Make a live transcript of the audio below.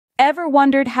Ever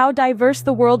wondered how diverse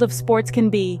the world of sports can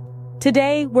be?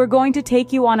 Today, we're going to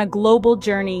take you on a global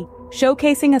journey,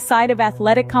 showcasing a side of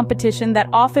athletic competition that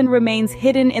often remains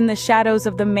hidden in the shadows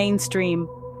of the mainstream.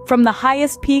 From the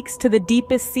highest peaks to the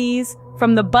deepest seas,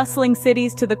 from the bustling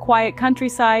cities to the quiet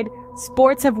countryside,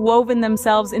 sports have woven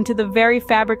themselves into the very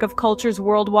fabric of cultures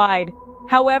worldwide.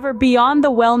 However, beyond the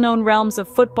well-known realms of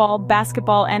football,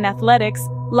 basketball, and athletics,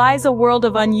 lies a world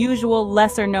of unusual,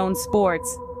 lesser-known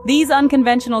sports. These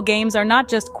unconventional games are not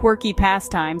just quirky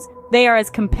pastimes, they are as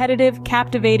competitive,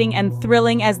 captivating, and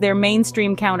thrilling as their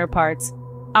mainstream counterparts.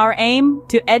 Our aim?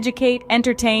 To educate,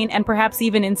 entertain, and perhaps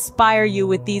even inspire you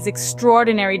with these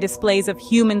extraordinary displays of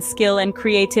human skill and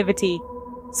creativity.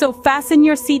 So fasten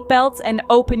your seatbelts and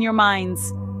open your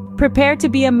minds. Prepare to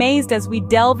be amazed as we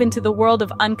delve into the world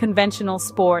of unconventional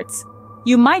sports.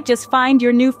 You might just find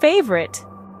your new favorite.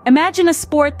 Imagine a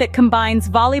sport that combines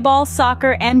volleyball,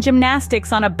 soccer, and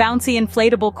gymnastics on a bouncy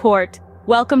inflatable court.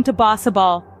 Welcome to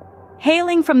Bossaball.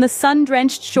 Hailing from the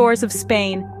sun-drenched shores of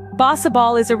Spain,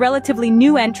 Bossaball is a relatively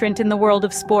new entrant in the world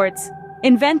of sports.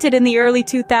 Invented in the early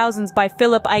 2000s by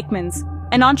Philip Eichmanns,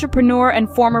 an entrepreneur and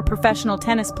former professional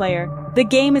tennis player, the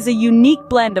game is a unique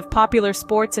blend of popular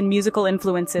sports and musical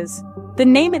influences. The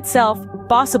name itself,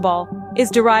 Bossaball, is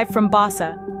derived from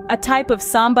bossa, a type of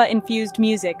samba-infused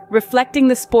music, reflecting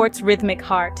the sport's rhythmic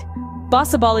heart.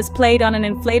 Bossaball is played on an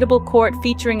inflatable court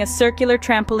featuring a circular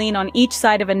trampoline on each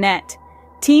side of a net.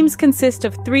 Teams consist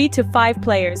of 3 to 5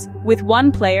 players, with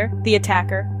one player, the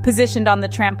attacker, positioned on the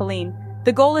trampoline.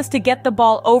 The goal is to get the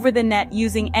ball over the net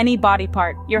using any body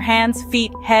part, your hands,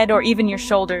 feet, head, or even your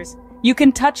shoulders. You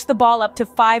can touch the ball up to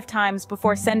 5 times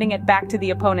before sending it back to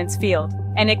the opponent's field,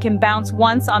 and it can bounce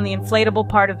once on the inflatable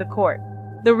part of the court.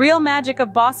 The real magic of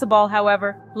Bossaball,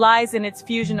 however, lies in its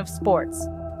fusion of sports.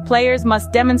 Players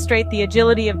must demonstrate the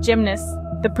agility of gymnasts,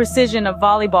 the precision of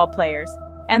volleyball players,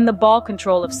 and the ball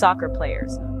control of soccer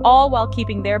players, all while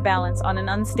keeping their balance on an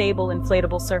unstable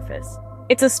inflatable surface.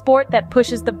 It's a sport that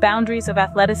pushes the boundaries of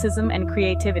athleticism and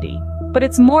creativity, but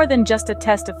it's more than just a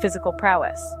test of physical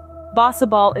prowess.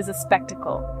 Bossaball is a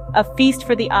spectacle, a feast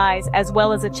for the eyes as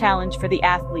well as a challenge for the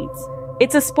athletes.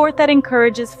 It's a sport that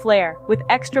encourages flair, with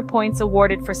extra points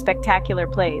awarded for spectacular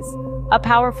plays. A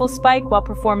powerful spike while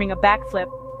performing a backflip,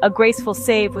 a graceful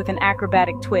save with an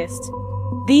acrobatic twist.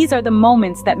 These are the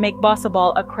moments that make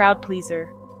Bossaball a crowd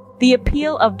pleaser. The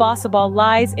appeal of Bossaball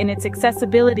lies in its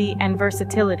accessibility and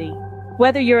versatility.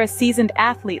 Whether you're a seasoned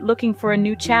athlete looking for a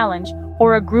new challenge,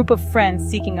 or a group of friends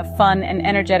seeking a fun and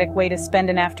energetic way to spend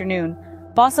an afternoon,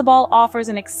 Bossaball offers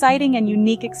an exciting and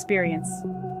unique experience.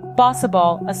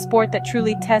 Bossaball, a sport that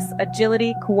truly tests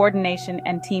agility, coordination,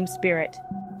 and team spirit.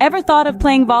 Ever thought of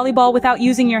playing volleyball without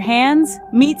using your hands?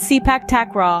 Meet Sepak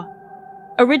Takraw.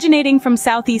 Originating from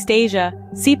Southeast Asia,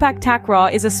 Sepak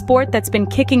Takraw is a sport that's been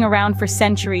kicking around for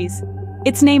centuries.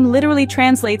 Its name literally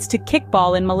translates to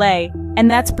kickball in Malay, and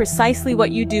that's precisely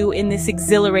what you do in this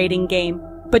exhilarating game.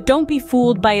 But don't be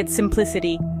fooled by its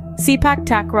simplicity. Sepak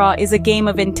Takraw is a game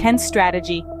of intense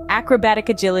strategy, acrobatic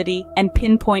agility, and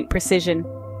pinpoint precision.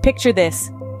 Picture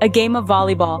this, a game of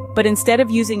volleyball, but instead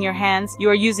of using your hands, you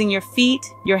are using your feet,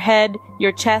 your head,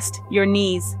 your chest, your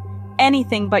knees.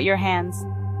 Anything but your hands.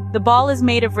 The ball is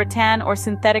made of rattan or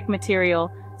synthetic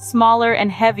material, smaller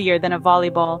and heavier than a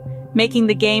volleyball, making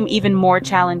the game even more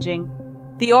challenging.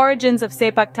 The origins of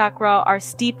Sepak Takraw are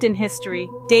steeped in history,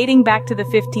 dating back to the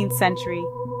 15th century.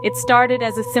 It started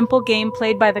as a simple game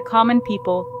played by the common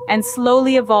people and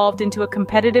slowly evolved into a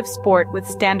competitive sport with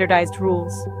standardized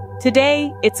rules.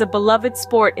 Today, it's a beloved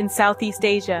sport in Southeast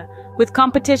Asia, with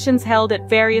competitions held at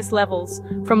various levels,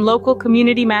 from local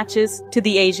community matches to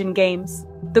the Asian Games.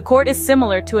 The court is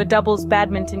similar to a doubles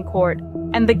badminton court,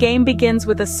 and the game begins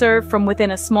with a serve from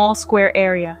within a small square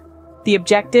area. The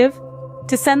objective?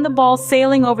 To send the ball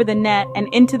sailing over the net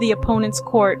and into the opponent's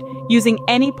court using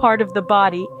any part of the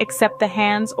body except the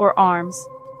hands or arms.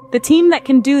 The team that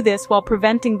can do this while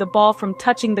preventing the ball from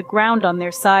touching the ground on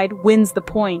their side wins the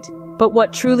point. But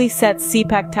what truly sets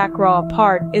Sepak Takraw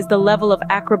apart is the level of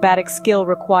acrobatic skill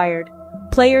required.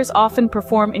 Players often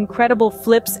perform incredible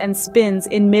flips and spins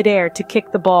in midair to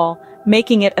kick the ball,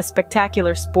 making it a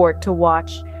spectacular sport to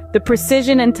watch. The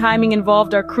precision and timing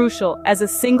involved are crucial, as a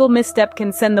single misstep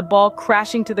can send the ball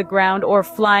crashing to the ground or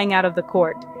flying out of the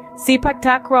court. Sepak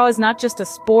Takraw is not just a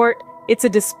sport, it's a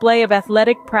display of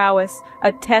athletic prowess,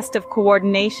 a test of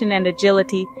coordination and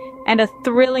agility, and a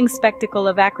thrilling spectacle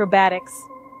of acrobatics.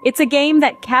 It's a game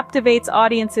that captivates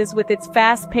audiences with its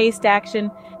fast-paced action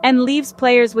and leaves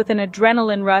players with an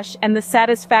adrenaline rush and the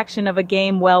satisfaction of a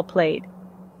game well played.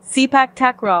 Sepak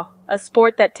Takraw, a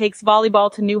sport that takes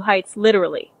volleyball to new heights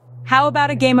literally. How about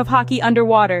a game of hockey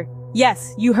underwater?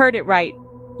 Yes, you heard it right.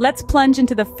 Let's plunge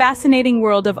into the fascinating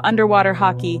world of underwater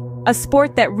hockey, a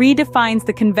sport that redefines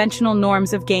the conventional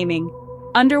norms of gaming.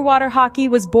 Underwater hockey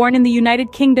was born in the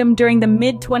United Kingdom during the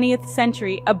mid-20th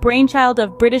century, a brainchild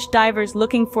of British divers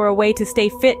looking for a way to stay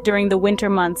fit during the winter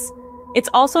months. It's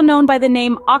also known by the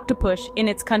name octopus in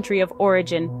its country of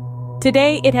origin.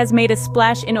 Today, it has made a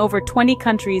splash in over 20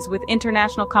 countries with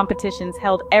international competitions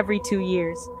held every 2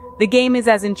 years. The game is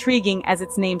as intriguing as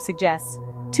its name suggests.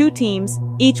 2 teams,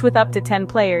 each with up to 10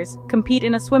 players, compete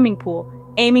in a swimming pool,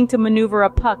 aiming to maneuver a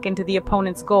puck into the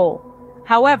opponent's goal.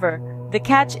 However, the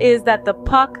catch is that the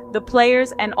puck, the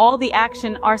players, and all the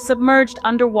action are submerged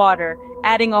underwater,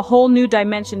 adding a whole new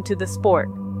dimension to the sport.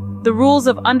 The rules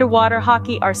of underwater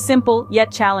hockey are simple yet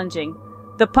challenging.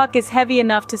 The puck is heavy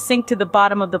enough to sink to the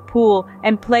bottom of the pool,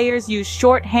 and players use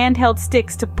short handheld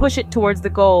sticks to push it towards the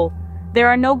goal. There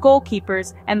are no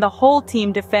goalkeepers, and the whole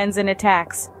team defends and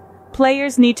attacks.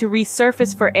 Players need to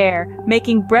resurface for air,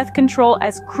 making breath control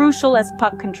as crucial as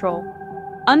puck control.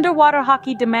 Underwater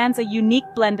hockey demands a unique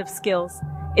blend of skills.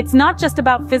 It's not just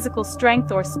about physical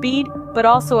strength or speed, but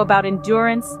also about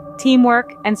endurance,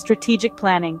 teamwork, and strategic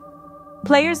planning.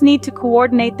 Players need to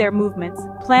coordinate their movements,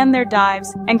 plan their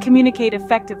dives, and communicate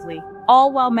effectively,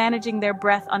 all while managing their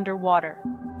breath underwater.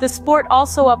 The sport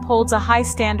also upholds a high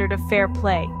standard of fair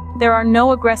play. There are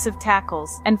no aggressive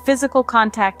tackles, and physical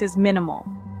contact is minimal.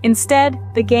 Instead,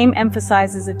 the game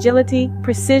emphasizes agility,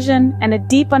 precision, and a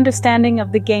deep understanding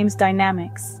of the game's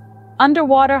dynamics.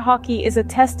 Underwater hockey is a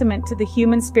testament to the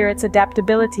human spirit's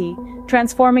adaptability,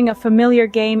 transforming a familiar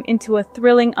game into a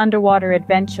thrilling underwater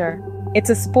adventure.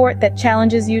 It's a sport that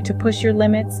challenges you to push your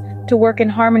limits, to work in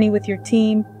harmony with your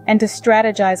team, and to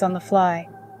strategize on the fly.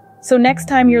 So next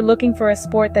time you're looking for a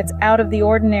sport that's out of the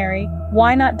ordinary,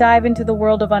 why not dive into the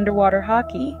world of underwater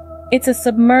hockey? It's a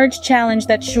submerged challenge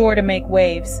that's sure to make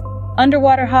waves.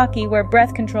 Underwater hockey, where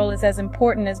breath control is as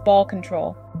important as ball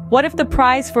control. What if the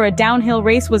prize for a downhill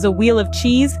race was a wheel of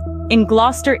cheese? In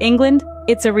Gloucester, England,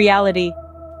 it's a reality.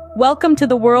 Welcome to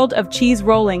the world of cheese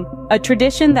rolling, a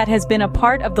tradition that has been a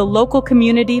part of the local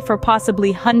community for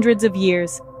possibly hundreds of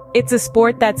years. It's a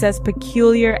sport that's as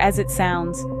peculiar as it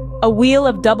sounds. A wheel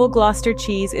of double Gloucester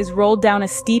cheese is rolled down a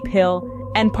steep hill,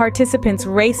 and participants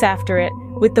race after it,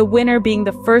 with the winner being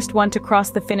the first one to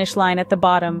cross the finish line at the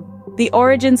bottom. The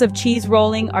origins of cheese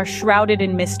rolling are shrouded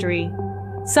in mystery.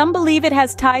 Some believe it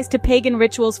has ties to pagan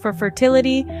rituals for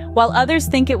fertility, while others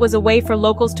think it was a way for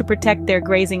locals to protect their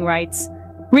grazing rights.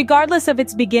 Regardless of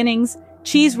its beginnings,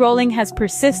 cheese rolling has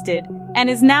persisted and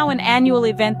is now an annual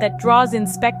event that draws in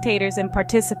spectators and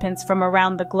participants from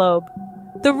around the globe.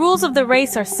 The rules of the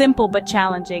race are simple but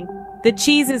challenging. The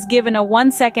cheese is given a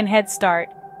 1-second head start,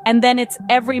 and then it's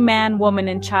every man, woman,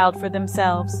 and child for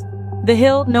themselves. The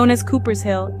hill, known as Cooper's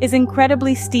Hill, is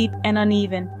incredibly steep and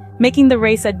uneven, making the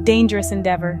race a dangerous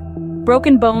endeavor.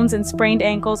 Broken bones and sprained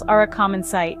ankles are a common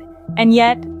sight. And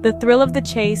yet, the thrill of the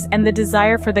chase and the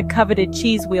desire for the coveted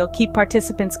cheese wheel keep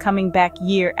participants coming back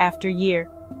year after year.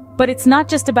 But it's not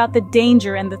just about the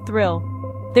danger and the thrill.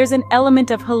 There's an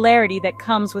element of hilarity that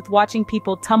comes with watching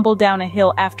people tumble down a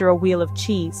hill after a wheel of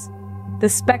cheese. The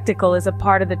spectacle is a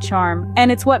part of the charm,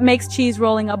 and it's what makes cheese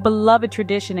rolling a beloved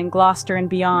tradition in Gloucester and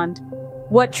beyond.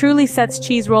 What truly sets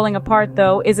cheese rolling apart,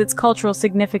 though, is its cultural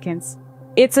significance.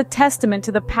 It's a testament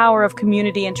to the power of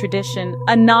community and tradition,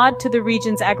 a nod to the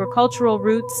region's agricultural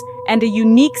roots, and a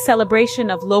unique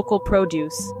celebration of local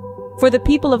produce. For the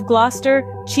people of Gloucester,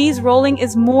 cheese rolling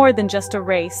is more than just a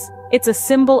race. It's a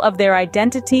symbol of their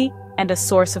identity and a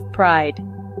source of pride.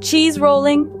 Cheese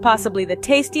rolling, possibly the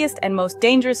tastiest and most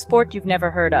dangerous sport you've never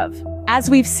heard of. As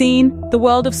we've seen, the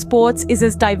world of sports is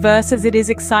as diverse as it is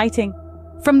exciting.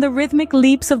 From the rhythmic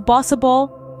leaps of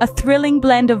Bossaball, a thrilling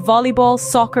blend of volleyball,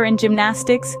 soccer, and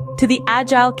gymnastics, to the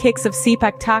agile kicks of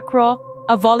Sepak Takraw,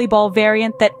 a volleyball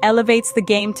variant that elevates the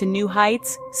game to new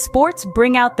heights, sports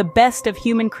bring out the best of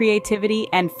human creativity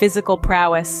and physical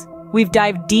prowess. We've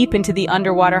dived deep into the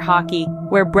underwater hockey,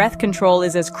 where breath control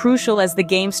is as crucial as the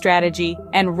game strategy,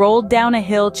 and rolled down a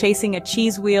hill chasing a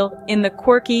cheese wheel in the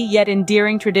quirky yet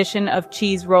endearing tradition of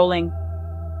cheese rolling.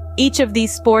 Each of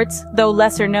these sports, though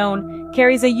lesser known,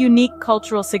 carries a unique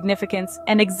cultural significance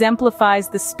and exemplifies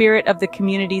the spirit of the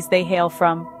communities they hail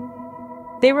from.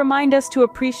 They remind us to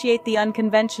appreciate the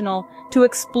unconventional, to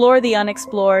explore the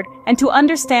unexplored, and to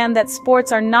understand that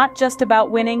sports are not just about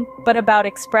winning, but about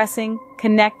expressing,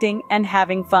 connecting, and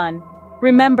having fun.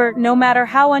 Remember, no matter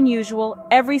how unusual,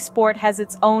 every sport has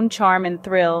its own charm and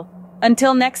thrill.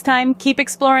 Until next time, keep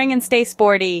exploring and stay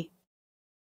sporty.